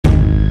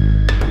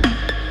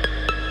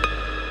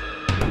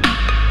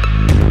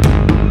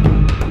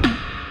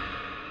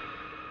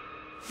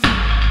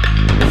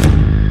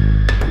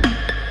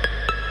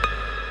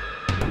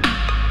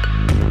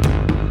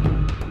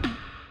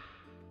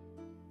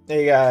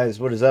Hey guys,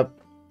 what is up?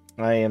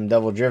 I am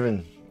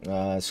DevilDriven.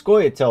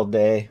 Scoia'tael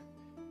Day.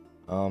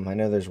 I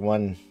know there's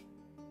one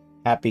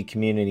happy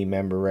community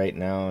member right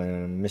now,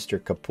 and Mr.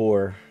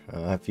 Kapoor.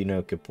 If you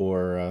know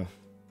Kapoor,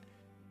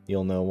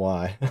 you'll know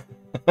why.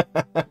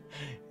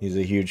 He's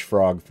a huge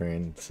frog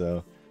fan.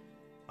 So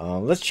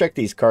let's check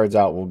these cards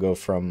out. We'll go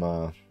from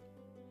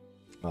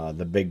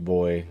the big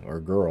boy or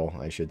girl,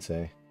 I should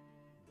say,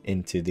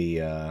 into the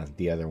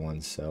other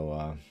ones.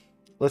 So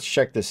let's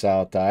check this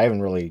out. I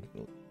haven't really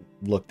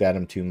looked at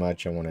them too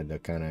much. I wanted to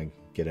kind of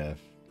get a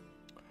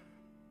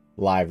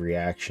live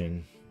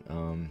reaction.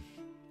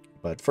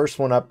 But first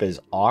one up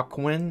is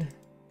Gwent.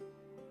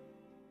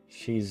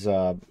 She's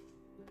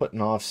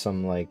putting off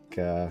some like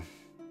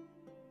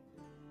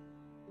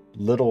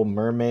Little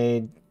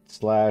Mermaid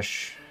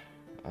slash,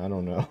 I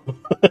don't know.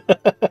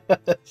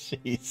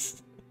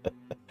 she's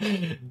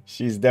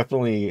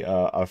definitely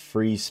a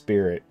free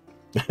spirit.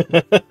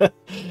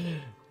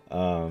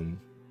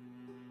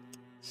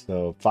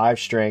 So 5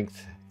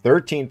 strength,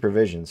 13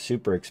 provisions,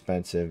 super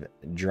expensive.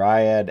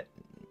 Dryad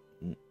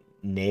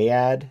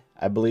Naiad,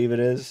 I believe it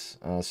is.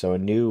 So a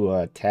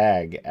new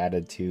tag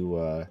added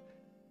to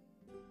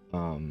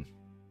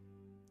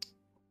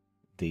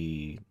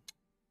the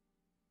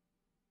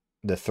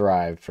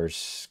Thrive for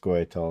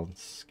Scoia'tael.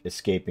 It's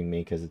escaping me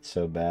because it's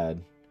so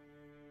bad.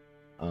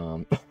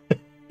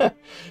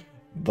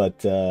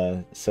 But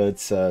so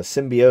it's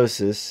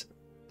symbiosis.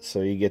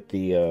 So you get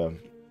the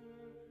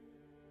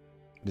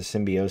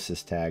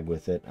symbiosis tag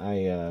with it.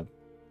 I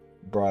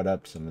brought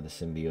up some of the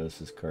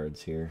symbiosis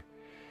cards here.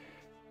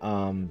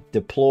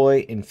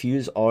 Deploy,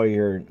 infuse all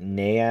your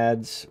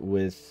naiads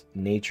with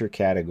nature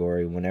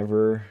category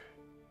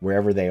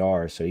wherever they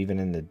are, so even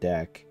in the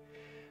deck.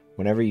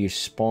 Whenever you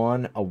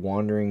spawn a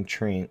wandering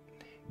trait,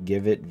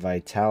 give it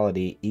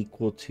vitality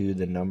equal to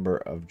the number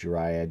of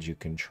dryads you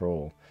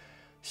control.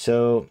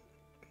 So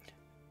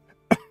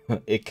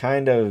it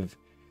kind of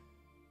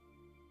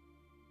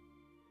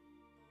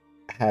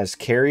has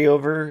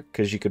carryover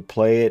because you could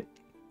play it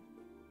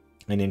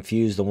and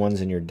infuse the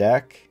ones in your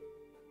deck,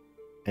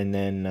 and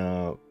then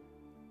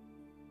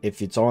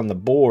if it's on the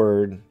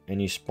board and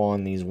you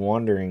spawn these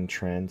wandering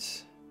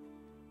trents,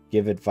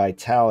 give it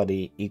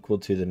vitality equal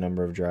to the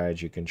number of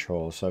dryads you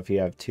control. So if you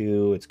have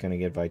 2, it's going to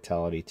get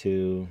vitality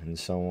 2, and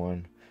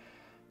so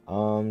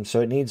on.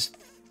 So it needs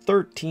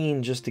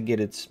 13 just to get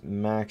its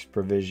max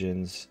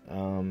provisions.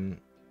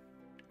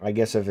 I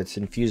guess if it's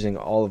infusing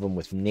all of them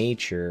with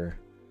nature.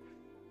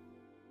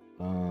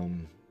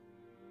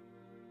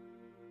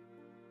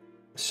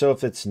 So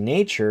if it's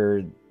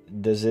nature,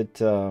 does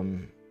it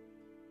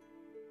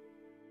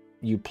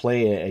you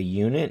play a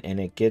unit and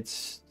it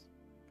gets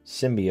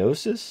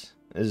symbiosis,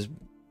 is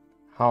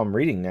how I'm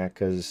reading that,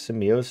 because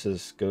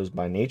symbiosis goes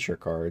by nature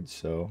cards.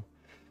 So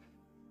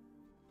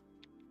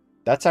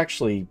that's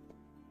actually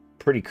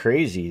pretty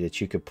crazy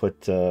that you could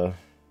put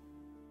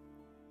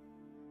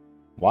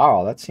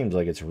wow, that seems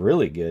like it's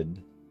really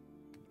good.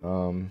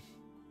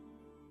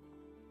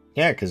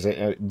 Yeah, because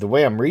the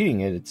way I'm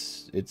reading it,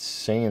 it's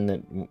saying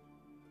that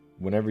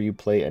whenever you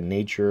play a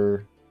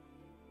nature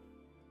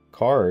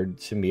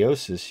card,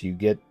 symbiosis, you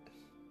get,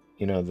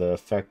 the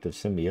effect of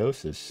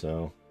symbiosis.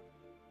 So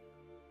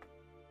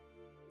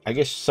I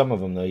guess some of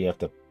them, though, you have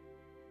to...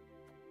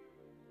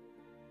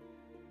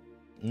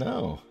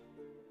 No.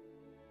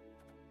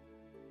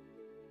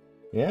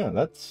 Yeah,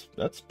 that's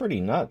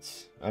pretty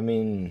nuts. I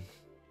mean,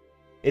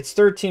 it's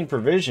 13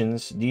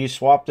 provisions. Do you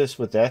swap this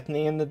with Ethne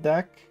in the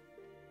deck?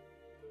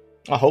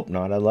 I hope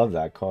not. I love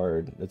that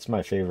card. It's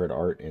my favorite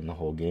art in the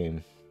whole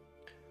game.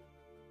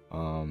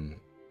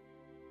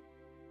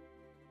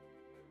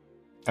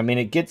 I mean,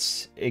 it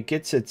gets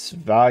its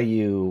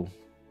value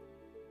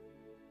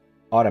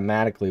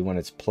automatically when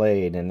it's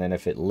played, and then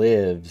if it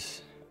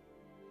lives,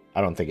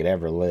 I don't think it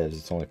ever lives.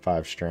 It's only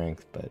 5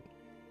 strength, but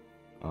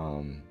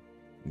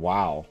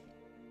wow,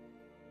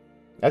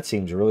 that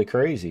seems really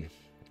crazy.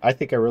 I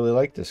think I really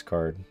like this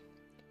card.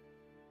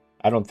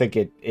 I don't think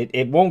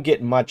it won't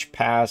get much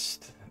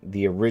past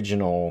the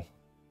original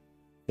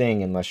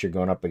thing unless you're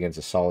going up against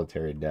a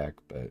solitary deck,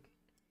 but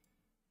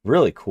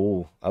really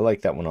cool. I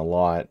like that one a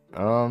lot.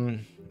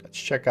 Let's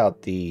check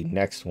out the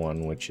next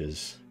one, which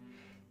is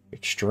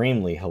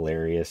extremely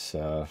hilarious.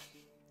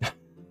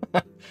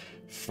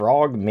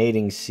 Frog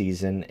Mating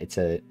Season. It's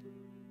a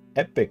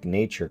epic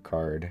nature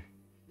card.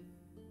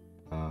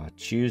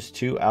 Choose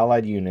 2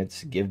 allied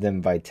units, give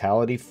them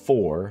vitality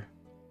 4.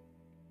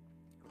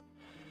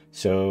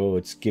 So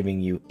it's giving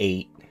you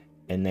 8,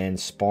 and then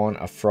spawn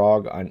a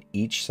frog on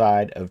each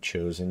side of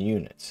chosen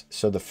units.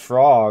 So the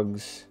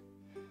frogs,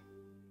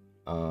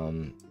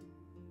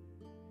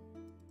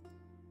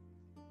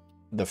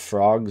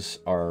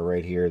 are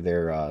right here.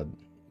 They're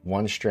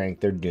 1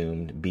 strength. They're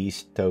doomed.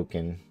 Beast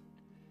token.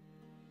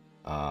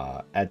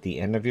 At the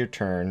end of your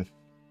turn,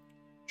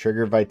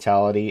 trigger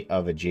vitality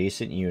of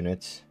adjacent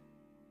units.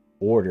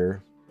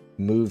 Order,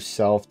 move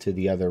self to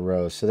the other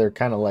row. So they're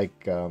kind of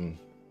like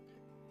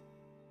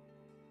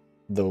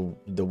the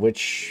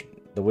witch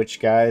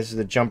guys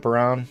that jump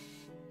around.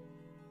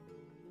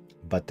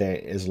 but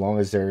as long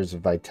as there's a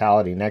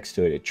vitality next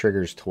to it, it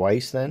triggers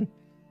twice then.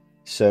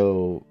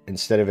 So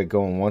instead of it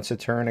going once a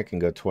turn, it can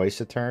go twice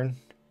a turn.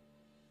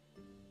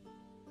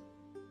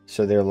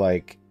 So they're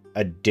like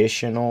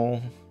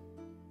additional.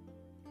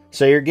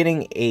 So you're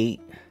getting 8.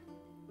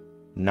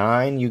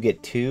 9, you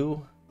get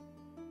 2.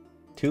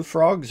 2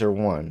 frogs or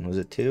 1? Was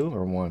it 2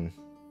 or 1?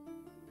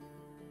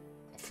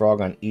 A frog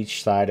on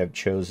each side of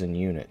chosen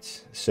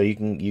units. So you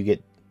can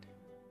get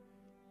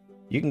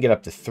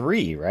up to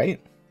 3, right?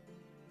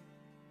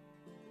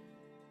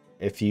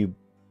 If you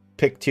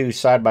pick 2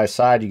 side by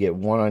side, you get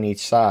 1 on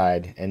each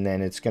side, and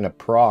then it's gonna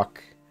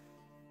proc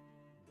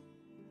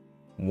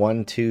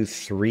 1, 2,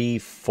 3,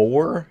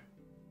 4.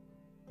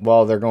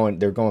 Well, they're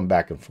going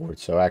back and forth,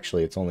 so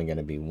actually it's only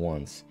gonna be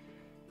once.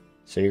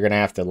 So you're gonna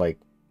have to like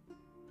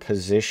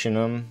position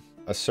them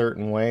a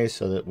certain way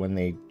so that when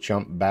they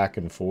jump back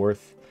and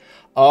forth.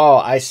 Oh,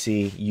 I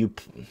see.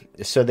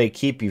 So they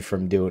keep you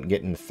from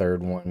getting the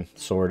third one,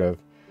 sort of.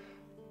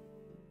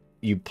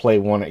 You play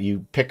one,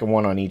 you pick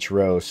one on each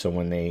row, so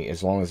when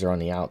as long as they're on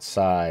the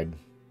outside,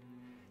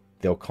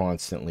 they'll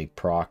constantly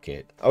proc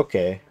it.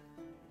 Okay.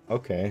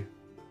 Okay.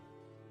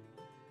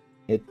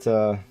 It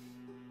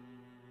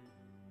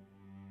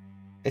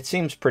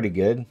seems pretty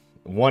good.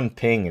 1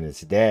 ping and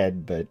it's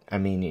dead, but I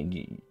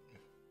mean,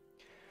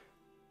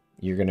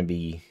 you're going to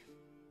be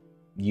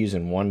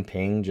using 1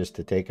 ping just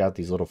to take out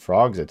these little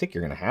frogs. I think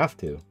you're going to have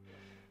to.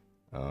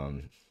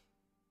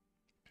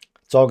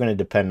 It's all going to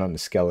depend on the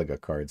Skellige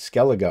card.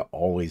 Skellige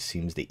always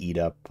seems to eat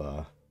up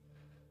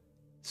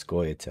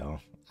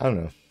Scoia'tael. I don't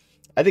know.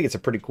 I think it's a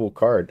pretty cool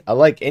card. I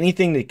like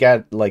anything that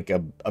got like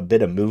a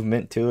bit of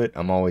movement to it.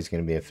 I'm always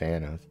going to be a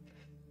fan of.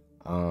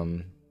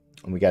 And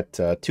we got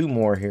 2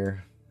 more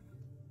here.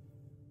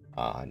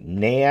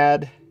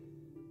 Naiad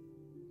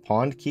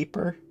Pond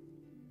Keeper.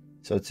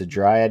 So it's a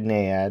Dryad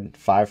Naiad,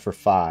 5 for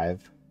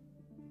 5.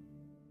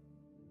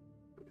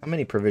 How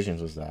many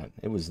provisions was that?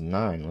 It was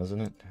 9,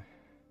 wasn't it?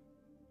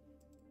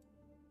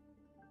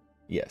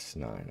 Yes,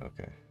 9,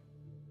 okay.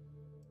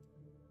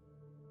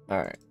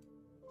 Alright.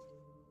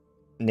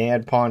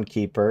 Naiad Pond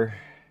Keeper.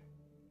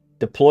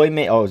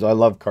 Deploy Oh, I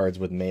love cards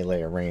with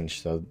melee or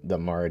range, so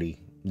I'm already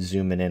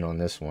zooming in on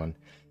this one.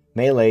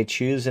 Melee,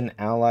 choose an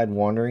allied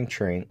wandering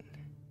trait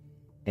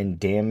and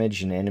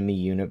damage an enemy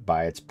unit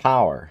by its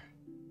power.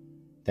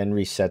 Then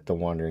reset the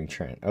wandering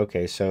trait.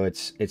 Okay, so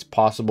it's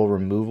possible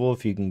removal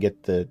if you can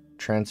get the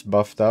trents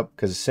buffed up,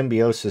 because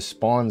Symbiosis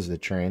spawns the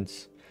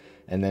trents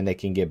and then they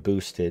can get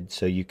boosted.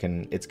 So you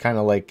can, it's kind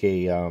of like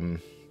a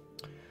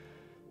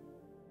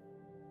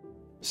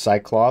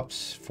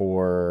Cyclops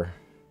for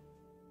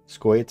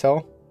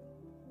Scoia'tael.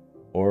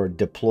 Or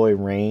deploy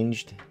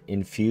ranged,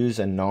 infuse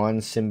a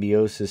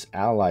non-symbiosis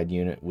allied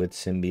unit with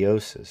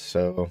symbiosis.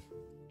 So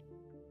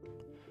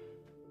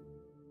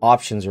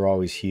options are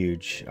always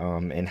huge,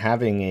 and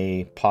having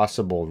a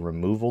possible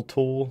removal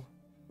tool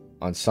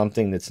on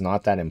something that's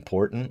not that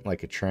important,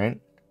 like a Trent,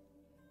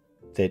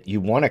 that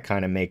you want to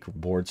kind of make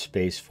board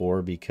space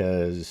for,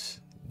 because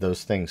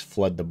those things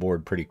flood the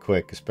board pretty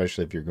quick,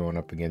 especially if you're going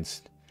up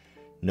against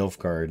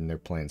Nilfgaard and they're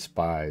playing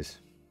spies.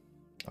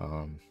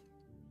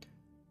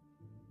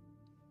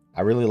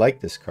 I really like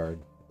this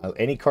card.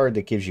 Any card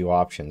that gives you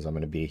options, I'm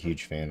going to be a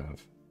huge fan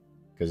of,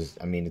 because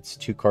I mean, it's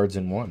 2 cards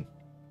in 1.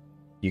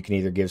 You can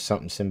either give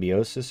something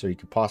symbiosis, or you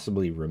could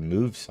possibly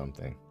remove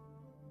something,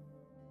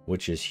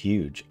 which is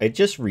huge. It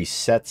just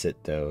resets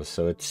it though,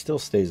 so it still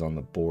stays on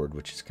the board,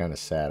 which is kind of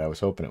sad. I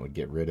was hoping it would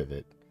get rid of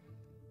it.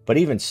 But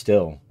even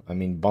still, I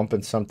mean,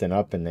 bumping something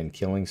up and then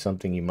killing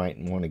something you might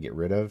want to get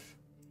rid of,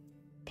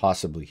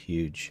 possibly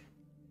huge.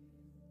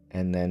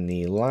 And then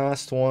the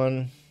last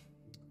one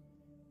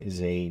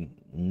is a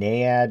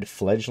Naiad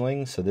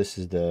Fledgling. So this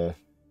is the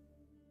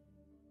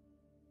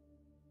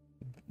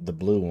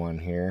blue one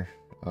here.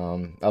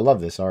 I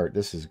love this art.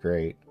 This is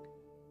great.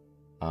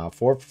 4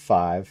 for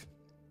 5.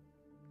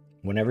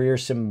 Whenever your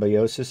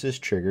symbiosis is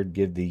triggered,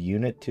 give the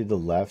unit to the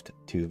left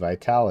 2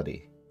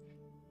 vitality.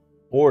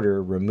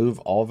 Order, remove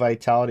all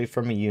vitality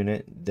from a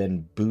unit,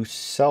 then boost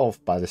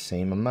self by the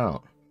same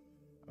amount.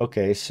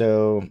 Okay,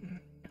 so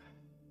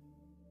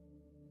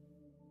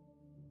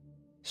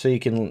you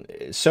can,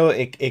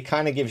 it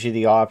kind of gives you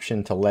the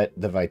option to let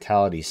the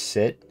vitality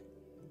sit,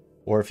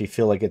 or if you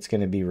feel like it's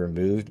going to be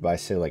removed by,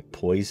 say, like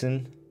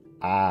poison.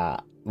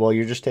 Well,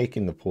 you're just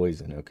taking the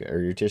poison, okay, or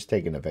you're just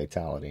taking the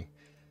vitality.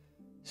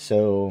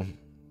 So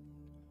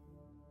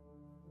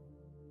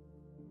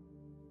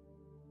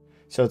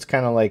it's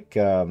kind of like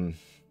a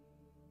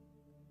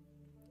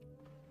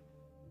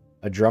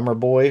drummer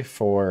boy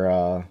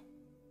for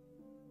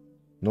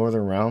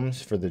Northern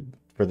Realms for the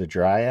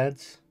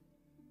Dryads,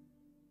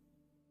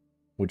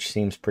 which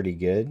seems pretty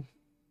good.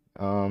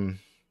 There's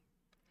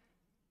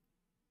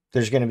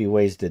going to be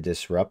ways to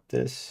disrupt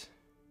this,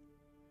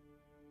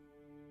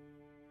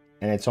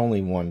 and it's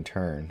only 1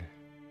 turn.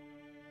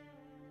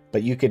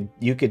 But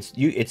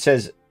it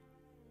says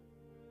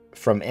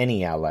from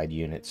any allied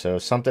unit. So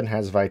if something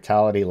has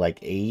vitality like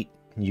 8,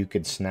 you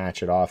could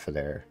snatch it off of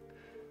there.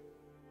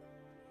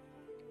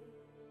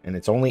 And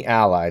it's only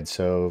allied,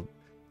 so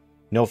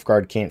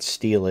Nilfgaard can't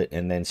steal it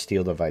and then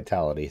steal the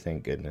vitality,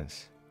 thank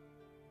goodness.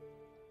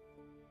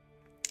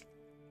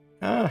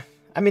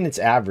 I mean, it's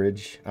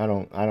average. I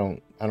don't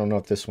know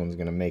if this one's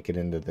gonna make it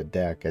into the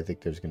deck. I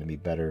think there's gonna be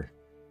better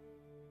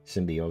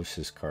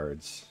symbiosis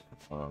cards.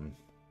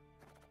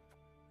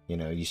 You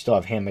know, you still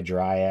have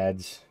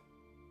Hamadryads.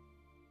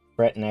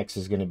 Bretnex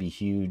is gonna be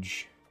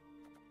huge.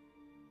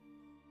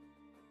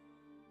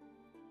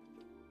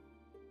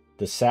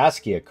 The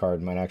Saskia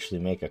card might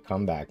actually make a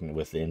comeback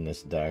within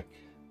this deck.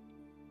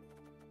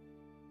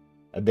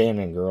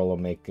 Abandoned Girl will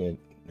make it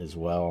as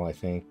well, I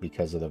think,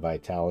 because of the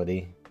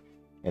vitality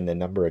and the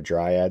number of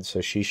dryads,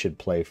 so she should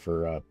play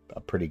for a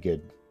pretty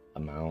good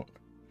amount.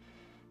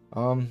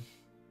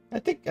 I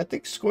think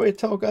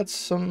Scoia'tael got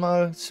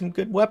some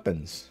good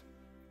weapons.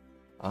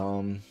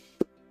 Let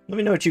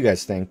me know what you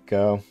guys think.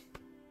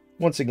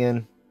 Once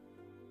again,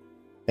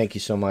 thank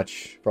you so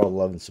much for all the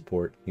love and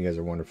support. You guys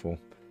are wonderful.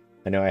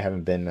 I know I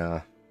haven't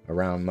been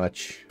around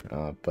much,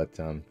 but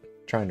I'm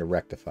trying to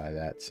rectify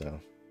that, so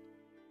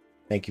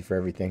thank you for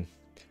everything.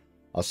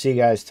 I'll see you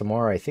guys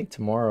tomorrow. I think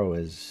tomorrow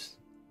is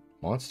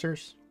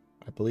Monsters,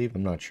 I believe.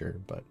 I'm not sure,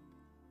 but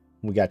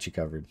we got you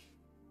covered.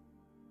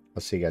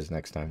 I'll see you guys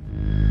next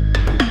time.